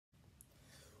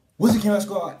What's it, K-Mac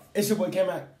Squad? It's your boy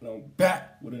K-Mac, and I'm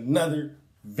back with another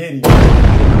video.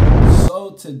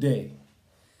 So today,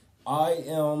 I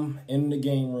am in the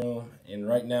game room, and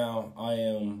right now I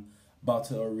am about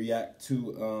to react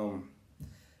to,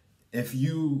 if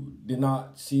you did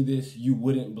not see this, you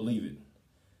wouldn't believe it.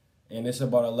 And it's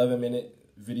about an 11-minute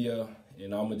video,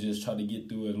 and I'm going to just try to get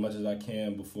through as much as I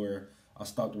can before I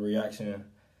stop the reaction.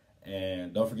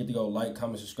 And don't forget to go like,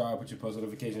 comment, subscribe, put your post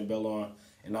notification bell on.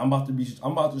 And I'm about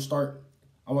to start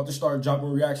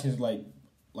dropping reactions like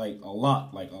a lot.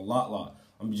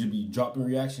 I'm gonna just be dropping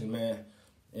reactions, man.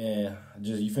 And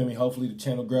just, you feel me? Hopefully the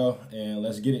channel grow, and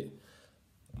let's get it.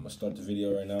 I'm gonna start the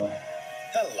video right now.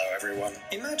 Hello everyone.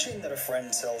 Imagine that a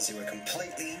friend tells you a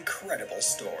completely incredible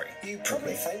story. You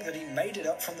probably think that he made it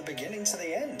up from the beginning to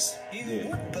the end. You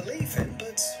would believe him,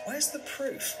 but where's the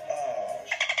proof?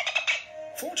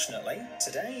 Fortunately,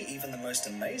 today even the most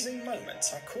amazing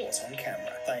moments are caught on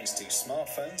camera, thanks to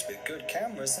smartphones with good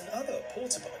cameras and other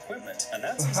portable equipment. And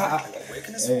that's exactly what we're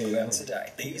going to talk about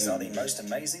today. These are the most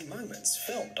amazing moments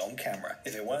filmed on camera.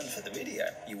 If it weren't for the video,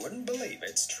 you wouldn't believe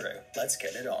it's true. Let's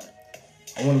get it on.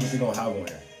 I wonder what they're going to have on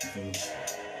here. You feel me?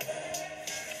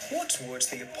 What would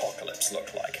the apocalypse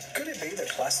look like? Could it be the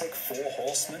classic Four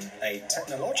Horsemen? A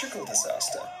technological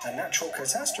disaster? A natural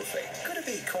catastrophe? Could it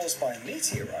be caused by a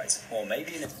meteorite? Or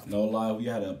maybe No lie, if we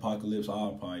had an apocalypse,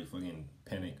 I'd probably fucking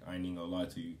panic. I ain't even gonna lie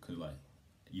to you, cause like,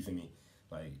 you feel me?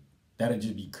 Like, that'd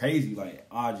just be crazy. Like,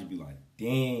 I'd just be like,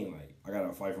 dang, like, I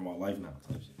gotta fight for my life now,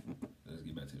 type shit. Let's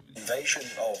get back to the video. Invasion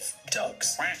of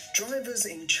ducks? Drivers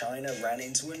in China ran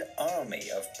into an army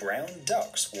of brown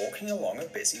ducks walking along a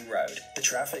busy road. The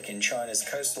traffic in China's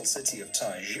coastal city of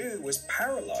Taizhou was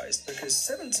paralyzed because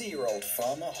 70-year-old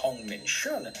farmer Hong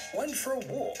Min-shun went for a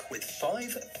walk with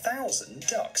 5,000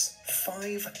 ducks.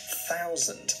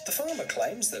 5,000. The farmer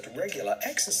claims that regular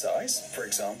exercise, for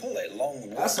example, a long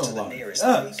walk to the nearest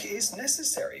lake, is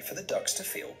necessary for the ducks to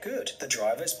feel good. The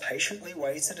drivers patiently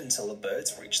waited until the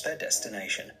birds reached their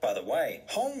destination. By the way,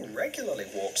 Hong regularly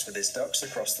walks with his ducks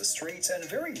across the street and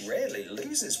very rarely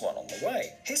loses one on the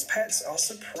way. His pets are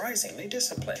surprisingly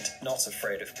disciplined, not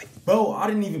afraid of people. Bro, I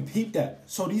didn't even peep that.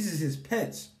 So these is his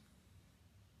pets.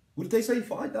 What did they say,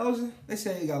 5,000? They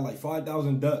say he got like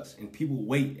 5,000 ducks, and people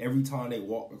wait every time they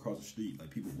walk across the street. Like,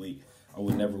 people wait. I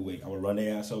would never wait. I would run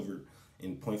their ass over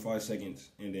in 0.5 seconds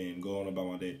and then go on about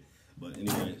my day. But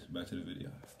anyways, back to the video.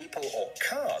 People or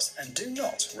cars, and do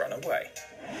not run away.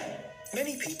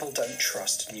 Many people don't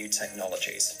trust new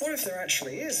technologies. What if there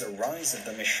actually is a rise of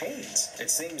the machines?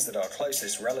 It seems that our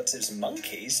closest relatives,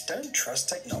 monkeys, don't trust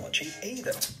technology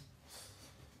either.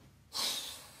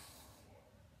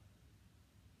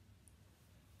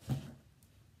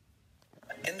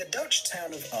 In the Dutch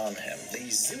town of Arnhem, the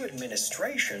zoo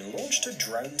administration launched a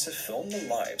drone to film the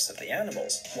lives of the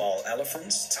animals. While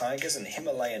elephants, tigers, and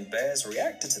Himalayan bears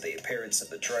reacted to the appearance of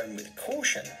the drone with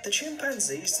caution, the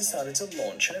chimpanzees decided to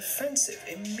launch an offensive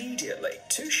immediately.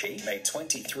 Tushi, a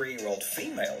 23-year-old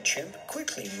female chimp,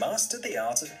 quickly mastered the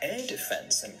art of air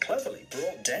defense and cleverly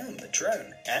brought down the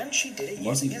drone. And she did it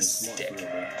using a stick.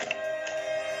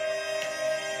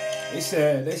 They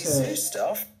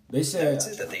said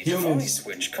that the humans device,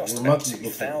 which cost were about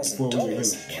monkeys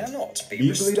 $2,000, cannot be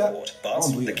restored. But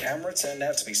the camera turned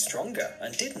out to be stronger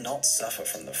and did not suffer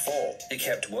from the fall. It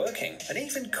kept working and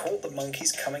even caught the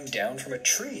monkeys coming down from a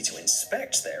tree to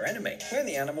inspect their enemy. When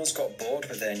the animals got bored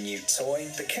with their new toy,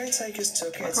 the caretakers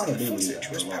took it and the footage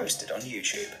was posted on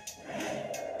YouTube.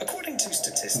 According to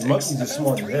statistics,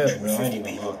 about 350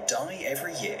 people die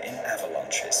every year in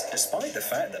avalanches, despite the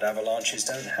fact that avalanches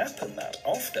don't happen that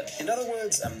often. In other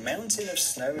words, a mountain of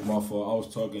snow... My fault, I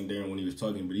was talking Darren when he was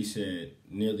talking, but he said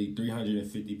nearly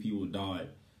 350 people died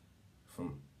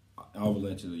from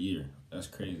avalanches a year. That's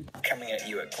crazy. Coming at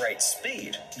you at great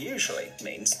speed usually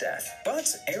means death.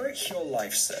 But Eric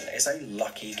Hjorleifson is a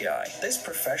lucky guy. This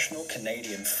professional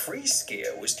Canadian free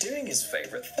skier was doing his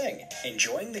favorite thing,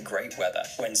 enjoying the great weather,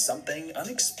 when something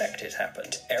unexpected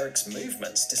happened. Eric's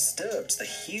movements disturbed the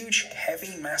huge,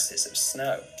 heavy masses of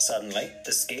snow. Suddenly,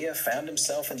 the skier found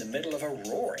himself in the middle of a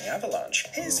roaring avalanche.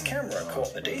 His camera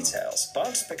caught the details,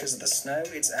 but because of the snow,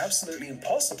 it's absolutely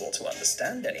impossible to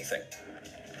understand anything.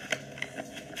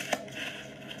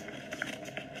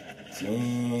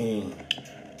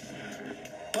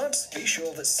 But be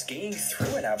sure that skiing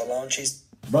through an avalanche is...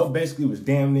 Bro basically was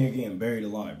damn near getting buried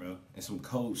alive, bro, in some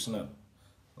cold snow.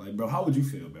 Like, bro, how would you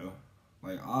feel, bro?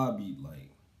 Like, I'd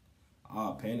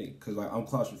panic, because, like, I'm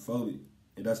claustrophobic,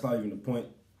 and that's not even the point.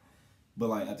 But,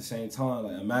 like, at the same time,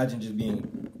 like, imagine just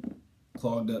being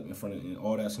clogged up in front of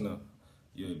all that snow.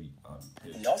 you'll be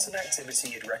pissed. Not an activity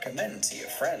you'd recommend to your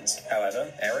friends.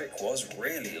 However, Eric was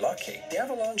really lucky. The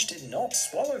avalanche did not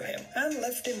swallow him and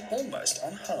left him almost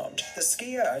unharmed. The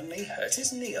skier only hurt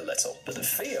his knee a little, but the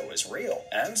fear was real,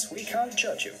 and we can't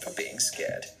judge him for being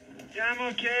scared. Yeah,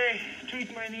 I'm okay.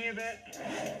 Tweaked my knee a bit.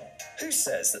 Who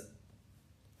says that?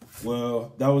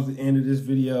 Well, that was the end of this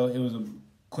video. It was a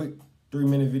quick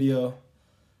 3-minute video.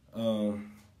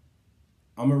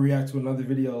 I'm gonna react to another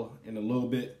video in a little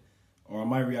bit, or I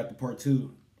might react to part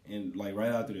 2 and like right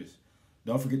after this.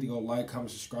 Don't forget to go like,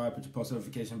 comment, subscribe, put your post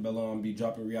notification bell on. Be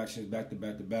dropping reactions back to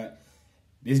back to back.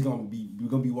 We're gonna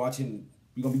be watching.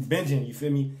 We're gonna be binging. You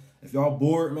feel me? If y'all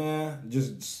bored, man,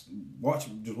 just watch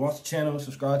the channel,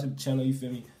 subscribe to the channel. You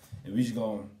feel me? And we just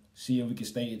gonna see if we can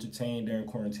stay entertained during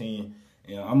quarantine.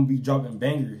 And I'm gonna be dropping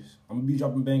bangers.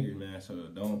 Man. So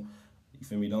don't, you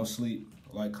feel me? Don't sleep.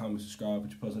 Like, comment, subscribe,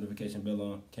 put your post notification bell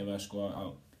on. Came Out Squad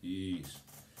out. Peace.